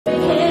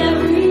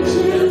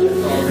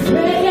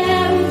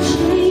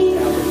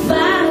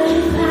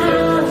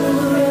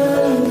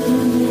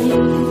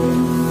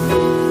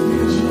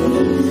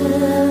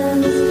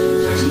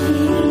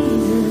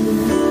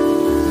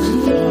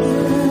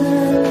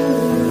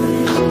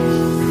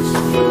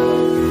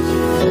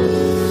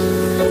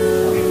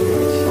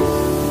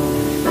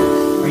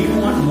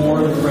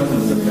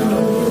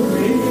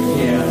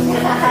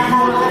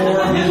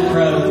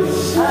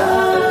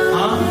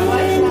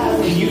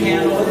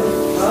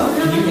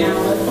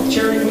handle it?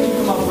 Charity, would you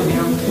come up with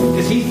him?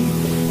 Because he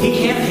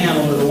can't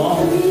handle it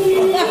alone.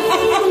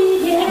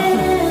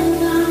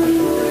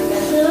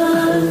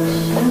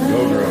 Go,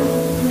 girl.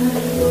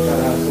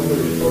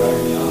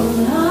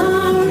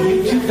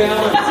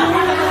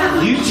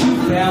 You two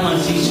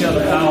balance each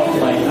other out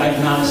like I've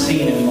not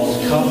seen in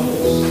most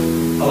couples.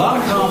 A lot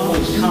of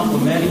couples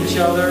complement each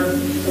other,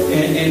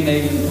 and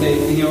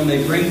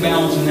they bring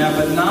balance in that,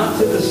 but not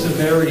to the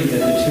severity that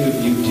the two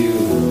of you do.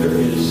 There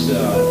is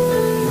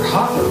you're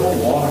hot and cold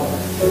water.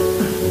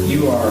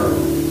 You are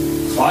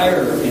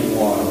fire and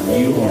water.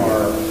 You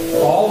are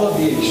all of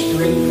the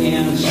extreme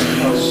ends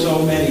of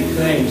so many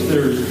things.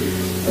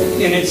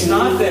 And it's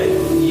not that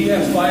you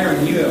have fire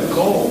and you have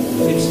cold.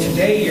 It's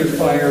today you're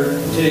fire,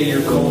 today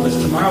you're cold. It's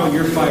tomorrow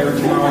you're fire,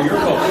 tomorrow you're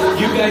cold.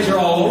 You guys are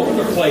all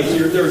over the place.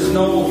 There's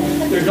no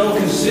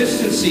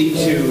consistency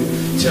to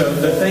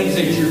the things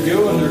that you're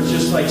doing. There's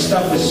just like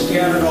stuff that's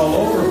scattered all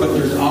over, but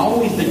there's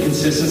always the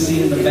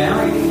consistency in the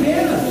valley.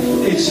 Yeah,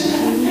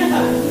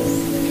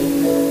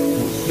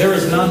 there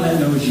is none that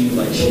knows you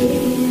like she,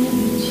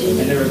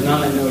 and there is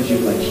none that knows you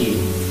like he.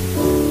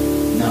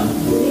 None.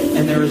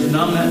 And there is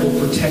none that will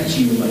protect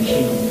you like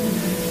him.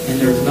 And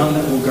there is none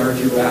that will guard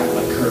your back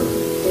like her.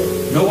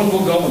 No one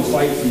will go and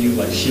fight for you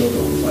like she'll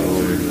go and fight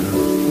for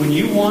you. When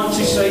you want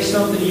to say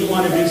something, you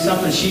want to do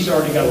something, she's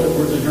already got the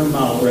words in her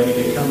mouth ready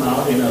to come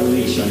out in a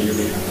leash on your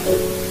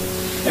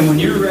behalf. And when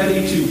you're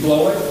ready to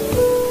blow it,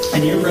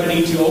 and you're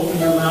ready to open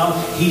your mouth,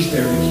 he's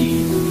there to keep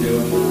you from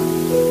doing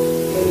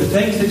that. The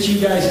things that you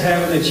guys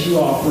have, that you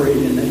operate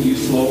in, that you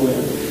flow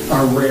in,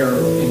 are rare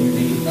and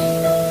unique.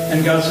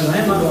 And God says,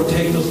 I'm not going to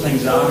take those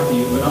things out of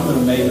you, but I'm going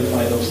to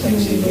magnify those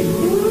things in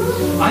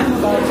you. I'm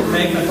about to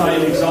magnify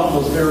and exalt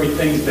those very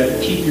things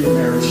that keep your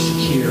marriage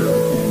secure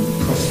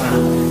and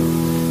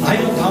profound.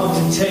 I'm about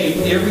to take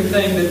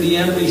everything that the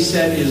enemy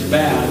said is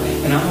bad,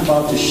 and I'm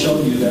about to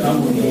show you that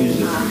I'm going to use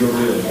it for your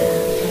good.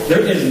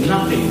 There is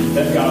nothing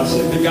that God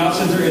said. God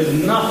says there is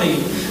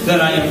nothing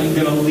that I am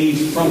going to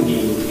leave from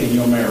you in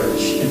your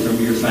marriage and from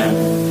your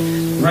family.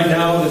 Right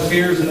now, the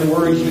fears and the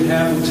worries you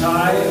have with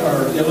Ty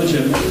are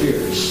illegitimate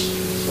fears.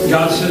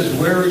 God says,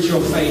 where is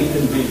your faith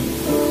in me?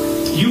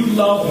 You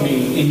love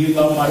me and you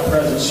love my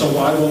presence, so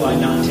why will I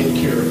not take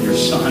care of your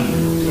son?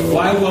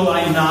 Why will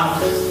I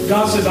not?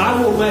 God says, I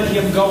will let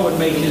him go and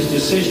make his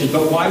decision,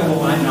 but why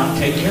will I not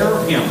take care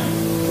of him?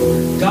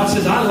 God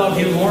says, I love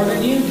him more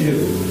than you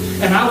do.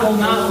 And I will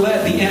not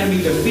let the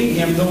enemy defeat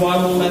him, though I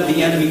will let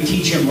the enemy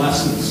teach him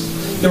lessons.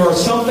 There are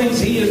some things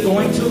he is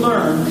going to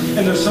learn,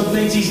 and there are some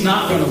things he's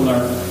not going to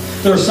learn.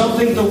 There are some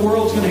things the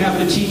world's going to have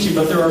to teach him,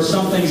 but there are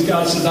some things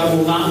God says, I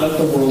will not let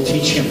the world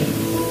teach him.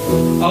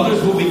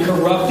 Others will be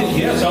corrupted.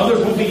 Yes,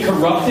 others will be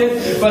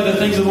corrupted by the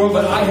things of the world,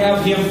 but I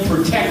have him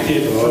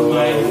protected for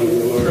my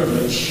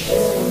privilege,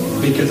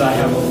 because I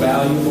have a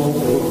valuable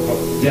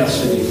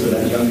destiny for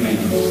that young man.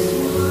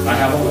 I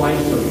have a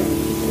wife for him.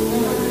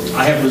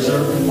 I have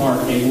reserved and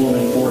marked a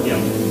woman for him.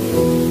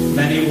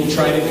 Many will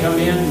try to come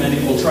in. Many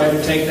will try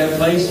to take that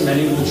place.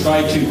 Many will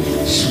try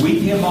to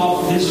sweep him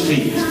off his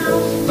feet.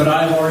 But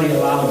I've already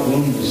allowed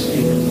wounds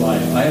in his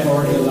life. I have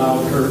already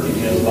allowed hurt in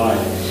his life.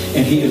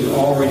 And he is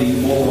already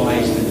more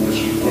wise than what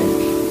you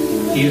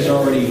think. He is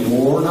already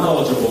more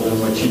knowledgeable than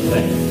what you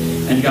think.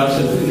 And God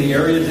says, in the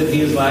areas that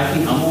he is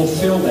lacking, I'm going to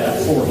fill that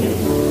for him.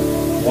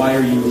 Why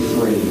are you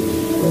afraid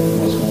of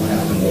what's going to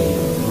happen to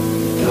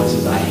him? God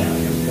says, I have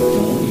him.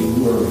 Don't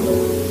you worry.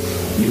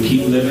 You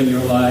keep living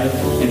your life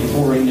and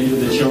pouring into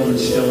the children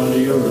still under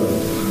your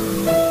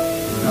roof.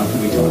 Now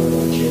can we talk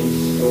about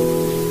Jesus?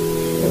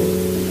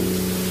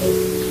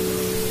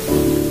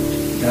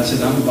 God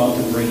says, I'm about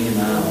to bring him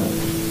out,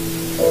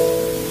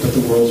 but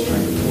the world's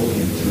trying to pull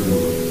him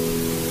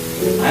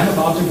through. I'm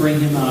about to bring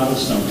him out of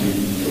something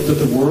that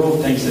the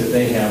world thinks that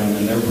they have,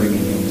 and they're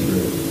bringing him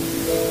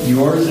through.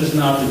 Yours is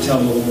not to tell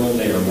the world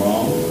they are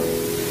wrong.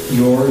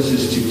 Yours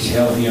is to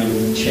tell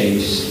him,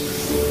 Chase,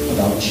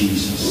 about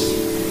Jesus.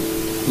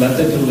 Let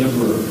the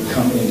deliverer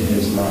come into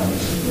his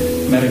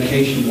life.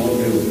 Medication won't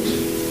do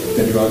it.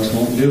 The drugs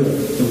won't do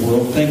it. The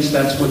world thinks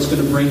that's what's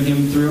going to bring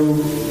him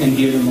through and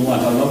give him a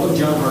life. I love what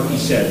John Harkey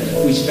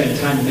said. We spend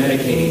time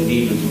medicating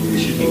demons when we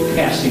should be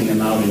casting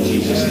them out in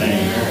Jesus'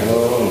 name.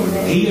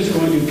 He is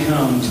going to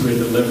come to a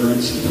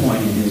deliverance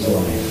point in his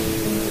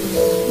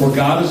life, where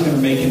God is going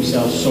to make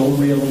himself so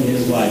real in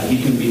his life,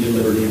 he can be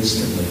delivered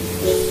instantly.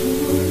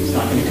 It's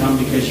not going to come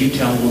because you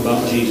tell him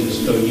about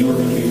Jesus, though you are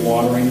going to be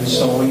watering and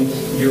sowing.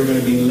 You're going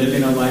to be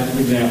living a life of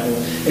example.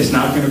 It's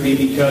not going to be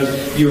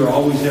because you're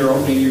always there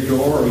opening your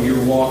door or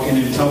you're walking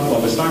in tough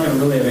love. It's not going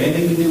to really have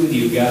anything to do with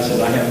you. God says,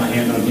 I have my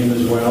hand on him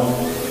as well.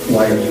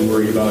 Why are you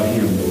worried about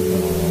him?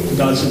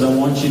 God says, I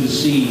want you to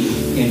see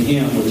in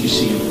him what you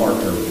see in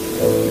Parker.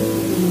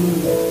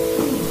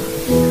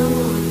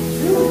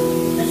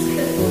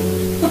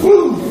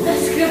 Woo!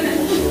 That's good.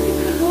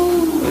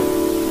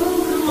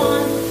 Come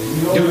on.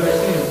 Do it.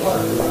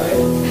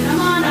 Come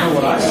on. I know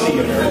what I see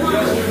in her.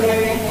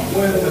 Yesterday,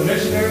 when the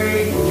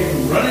missionary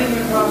came running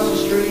across the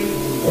street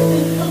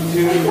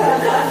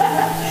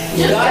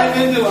to dive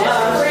into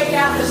us, break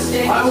out the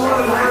stick. I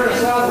wanted her to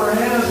clap her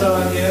hands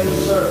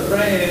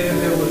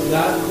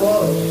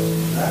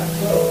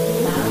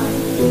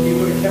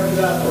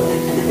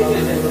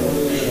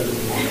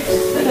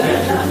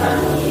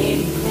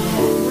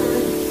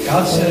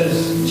God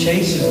says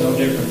Chase is no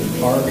different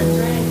than Parker.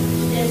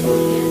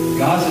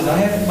 God says, I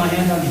have my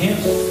hand on him.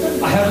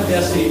 I have a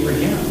destiny for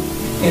him.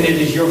 And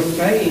it is your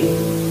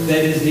faith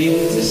that is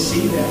needed to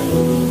see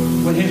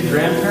that. When his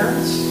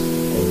grandparents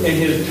and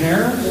his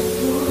parents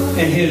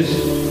and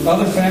his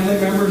other family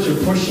members are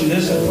pushing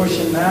this and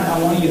pushing that,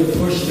 I want you to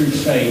push through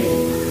faith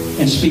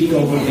and speak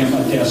over him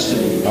a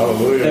destiny.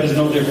 Hallelujah. That is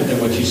no different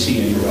than what you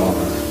see in your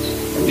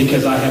daughter.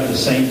 Because I have the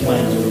same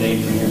plans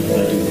ordained for him that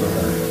I do for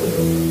her.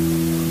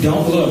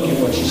 Don't look at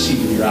what you see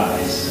with your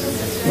eyes.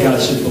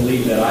 God should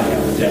believe that I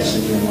have a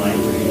destiny in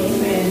mind for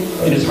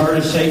him. And as hard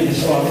as Satan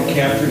has fought to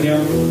capture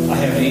him, I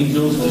have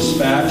angels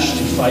dispatched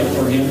to fight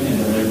for him and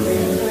deliver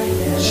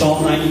him.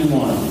 Psalm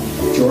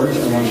 91. George,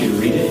 I want you to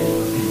read it.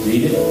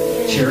 Read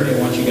it. Charity, I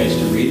want you guys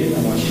to read it.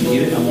 I want you to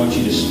get it. I want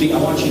you to speak.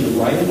 I want you to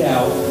write it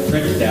out,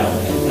 print it out,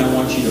 and I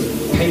want you to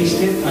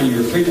paste it on your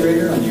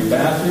refrigerator, on your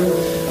bathroom,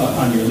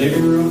 on your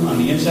living room, on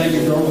the inside of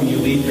your door when you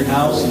leave your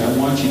house. And I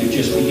want you to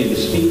just begin to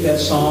speak that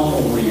song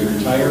over your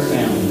entire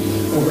family,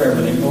 over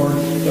everything. Lord,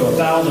 though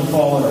 1,000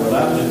 fall at our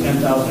left and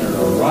 10,000 at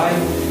our right,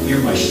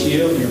 you're my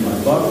shield, you're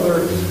my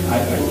buckler.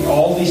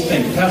 All these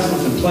things,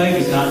 pestilence and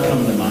plague is not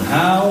coming to my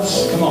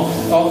house. Come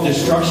on, all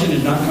destruction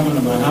is not coming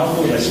to my house.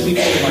 Lord, I speak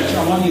over my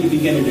child. I want you to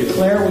begin to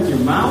declare with your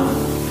mouth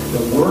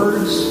the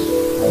words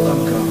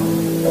of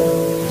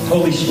God.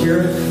 Holy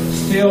Spirit,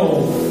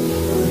 fill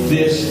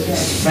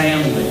this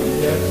family.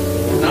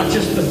 Not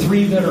just the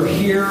 3 that are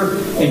here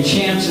and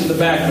Chance in the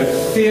back, but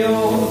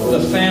fill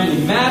the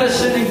family.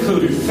 Madison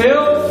included.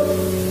 Fill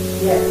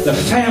the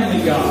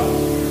family, God.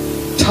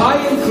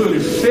 Ty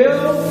included.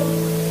 Fill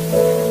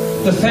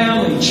the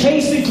family.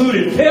 Chase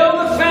included. Fill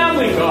the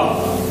family,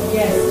 God.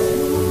 Yes.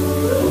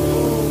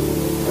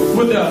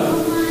 With the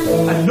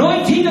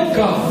anointing of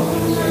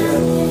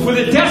God. With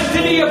the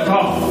destiny of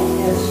God.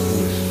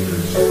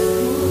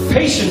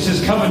 Patience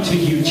is coming to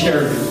you,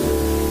 Charity.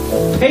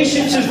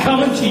 Patience is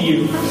coming to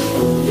you.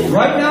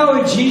 Right now,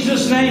 in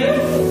Jesus' name,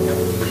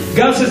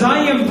 God says, I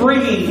am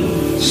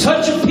bringing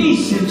such a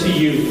peace into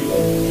you.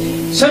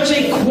 Such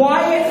a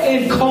quiet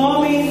and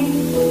calming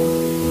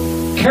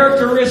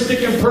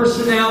characteristic and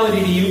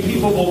personality to you.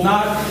 People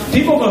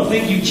will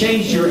think you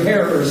changed your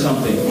hair or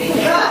something.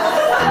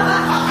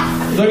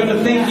 They're going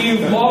to think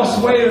you've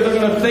lost weight, or they're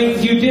going to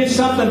think you did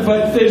something,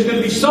 but it's going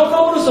to be so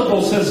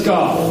noticeable, says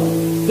God,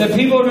 that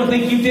people are going to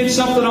think you did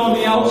something on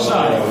the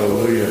outside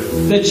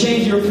that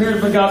changed your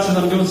appearance, but God says,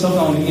 I'm doing something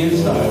on the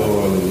inside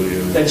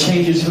that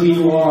changes who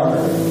you are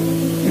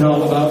and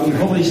all about you.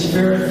 Holy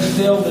Spirit,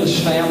 fill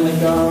this family,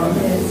 God,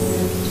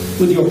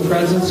 with your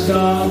presence,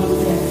 God.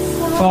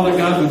 Father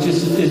God, with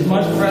just as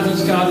much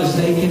presence, God, as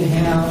they can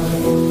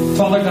have.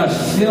 Father God,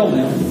 fill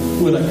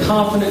them with a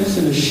confidence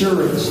and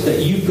assurance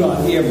that you've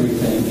got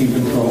everything in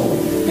control.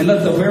 And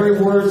let the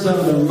very words out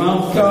of their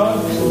mouth,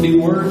 God, be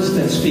words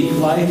that speak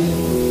life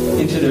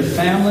into their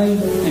family,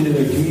 into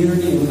their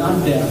community, and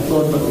not death,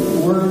 Lord, but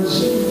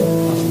words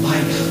of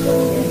life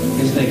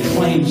as they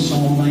claim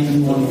Psalm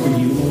 91 for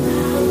you,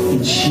 Lord.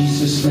 In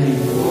Jesus'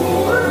 name.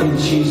 In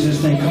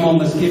Jesus' name. Come on,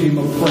 let's give him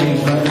a praise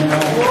right now.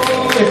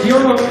 If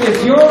you're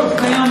a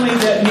family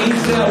that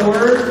needs that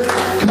word,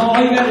 come on,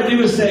 all you got to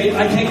do is say,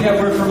 I take that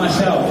word for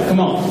myself. Come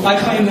on. I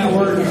claim that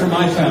word for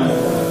my family.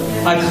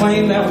 I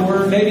claim that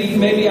word.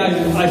 Maybe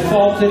I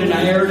faulted and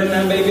I erred in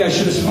that. Maybe I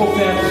should have spoke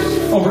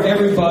that over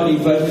everybody.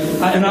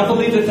 And I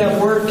believe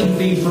that word can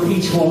be for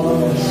each one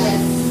of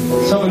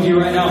us. Some of you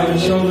right now have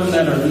children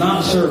that are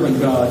not serving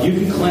God. You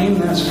can claim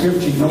that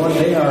scripture. You know what?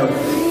 They are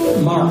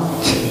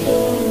marked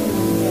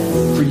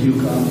for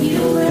you, God.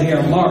 They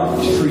are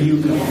marked for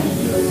you, God.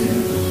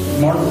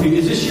 Marked for you.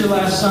 Is this your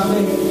last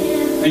Sunday?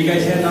 Are you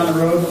guys heading on the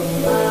road?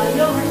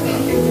 No, we're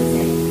staying here this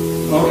day.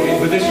 Okay,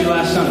 but this is your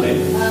last Sunday?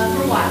 For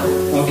a while.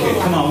 Okay,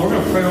 come on. We're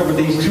going to pray over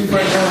these 2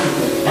 prayers.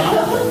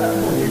 Huh?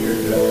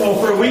 Oh,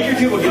 for a week or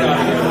 2 we'll get out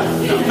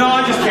of here. No,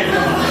 I'm just kidding.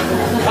 Come on.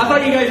 I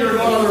thought you guys were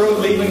going on the road,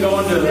 leaving,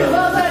 going to the...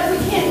 Well, but we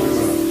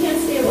can't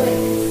stay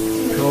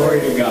away.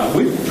 Glory to God.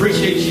 We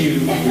appreciate you.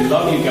 We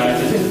love you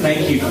guys. And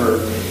thank you for...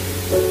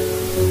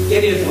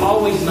 It is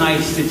always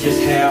nice to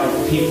just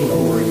have people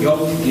who are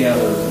yoked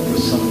together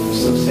with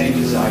some same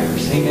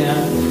desires.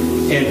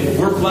 Amen. And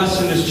we're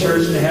blessed in this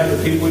church to have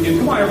the people we do.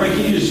 Come on,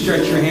 everybody, can you just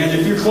stretch your hands?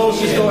 If you're close,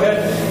 just go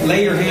ahead,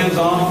 lay your hands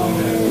on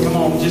them. Come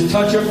on, just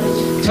touch them.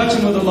 Touch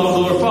them with the love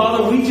of the Lord.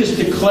 Father, we just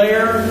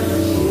declare,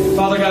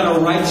 Father God, a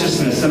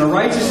righteousness. And a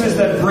righteousness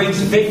that brings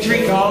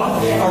victory,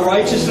 God. A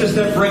righteousness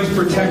that brings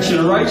protection.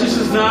 A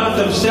righteousness not of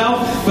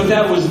themselves, but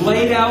that was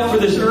laid out for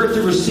this earth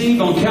to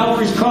receive on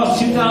Calvary's cross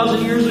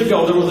 2,000 years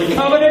ago. There was a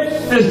covenant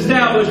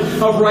established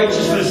of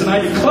righteousness. And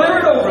I declare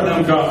it over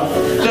them, God,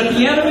 that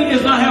the enemy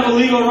does not have a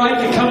legal right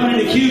to come in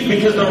and accuse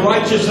because they're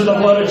righteous in the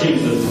blood of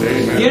Jesus.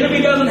 Amen. The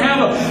enemy doesn't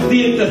have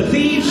the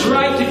thieves'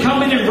 right to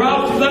come in and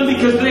rob them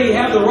because they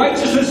have the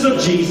righteousness of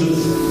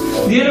Jesus.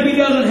 The enemy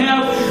doesn't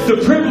have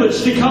the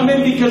privilege to come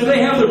in because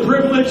they have the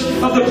privilege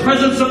of the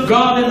presence of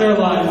God in their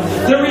life.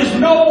 There is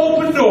no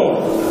open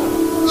door,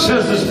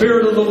 says the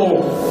Spirit of the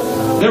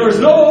Lord. There is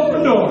no open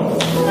open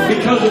door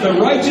because of the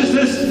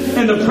righteousness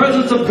and the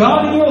presence of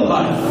God in your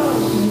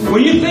life.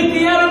 When you think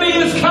the enemy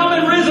is come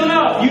and risen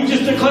up, you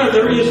just declare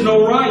there is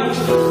no right.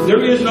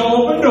 There is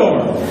no open door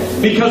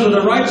because of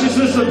the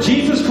righteousness of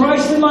Jesus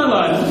Christ in my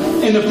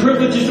life and the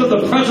privileges of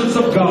the presence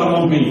of God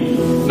on me.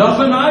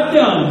 Nothing I've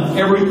done,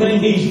 everything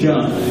He's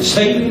done.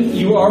 Satan,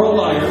 you are a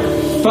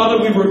liar.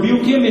 Father, we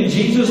rebuke him in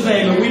Jesus'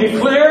 name and we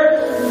declare